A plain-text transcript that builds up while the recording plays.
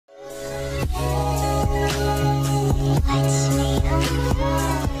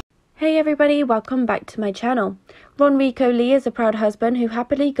everybody, welcome back to my channel. RonReaco Lee is a proud husband who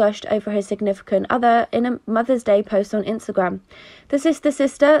happily gushed over his significant other in a Mother's Day post on Instagram. The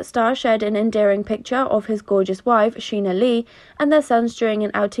Sister star shared an endearing picture of his gorgeous wife, Sheena Lee, and their sons during an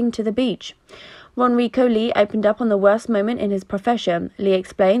outing to the beach. RonReaco Lee opened up on the worst moment in his profession. Lee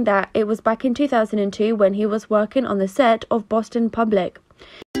explained that it was back in 2002 when he was working on the set of Boston Public.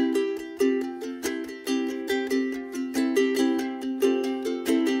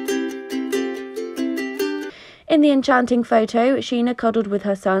 In the enchanting photo, Sheena cuddled with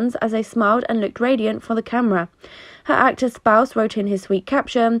her sons as they smiled and looked radiant for the camera. Her actor spouse wrote in his sweet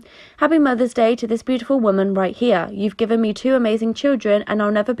caption, "Happy Mother's Day to this beautiful woman right here. You've given me 2 amazing children and I'll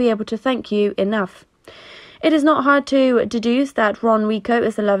never be able to thank you enough." It is not hard to deduce that RonReaco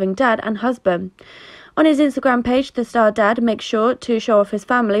is a loving dad and husband. On his Instagram page, the star dad makes sure to show off his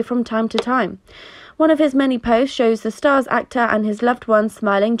family from time to time. One of his many posts shows the star's actor and his loved ones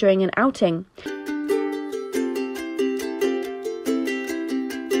smiling during an outing.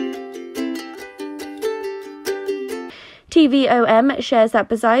 TVOM shares that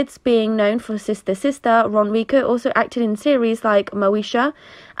besides being known for Sister, RonReaco also acted in series like Moesha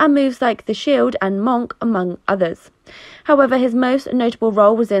and movies like The Shield and Monk, among others. However, his most notable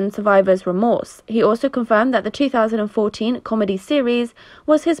role was in Survivor's Remorse. He also confirmed that the 2014 comedy series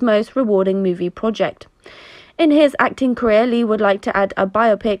was his most rewarding movie project. In his acting career, Lee would like to add a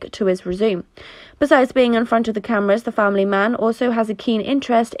biopic to his resume. Besides being in front of the cameras, the family man also has a keen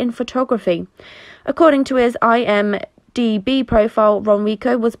interest in photography. According to his IMDb profile,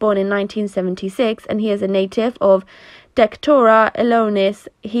 RonReaco was born in 1976 and he is a native of Decatur, Illinois.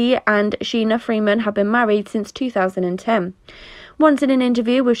 He and Sheena Freeman have been married since 2010. Once in an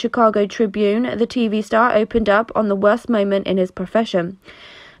interview with Chicago Tribune, the TV star opened up on the worst moment in his profession.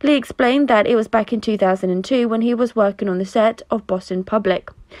 Lee explained that it was back in 2002 when he was working on the set of Boston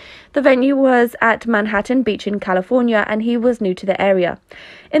Public. The venue was at Manhattan Beach in California and he was new to the area.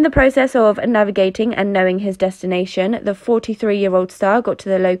 In the process of navigating and knowing his destination, the 43-year-old star got to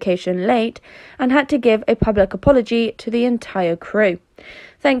the location late and had to give a public apology to the entire crew.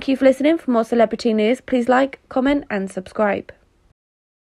 Thank you for listening. For more celebrity news, please like, comment and subscribe.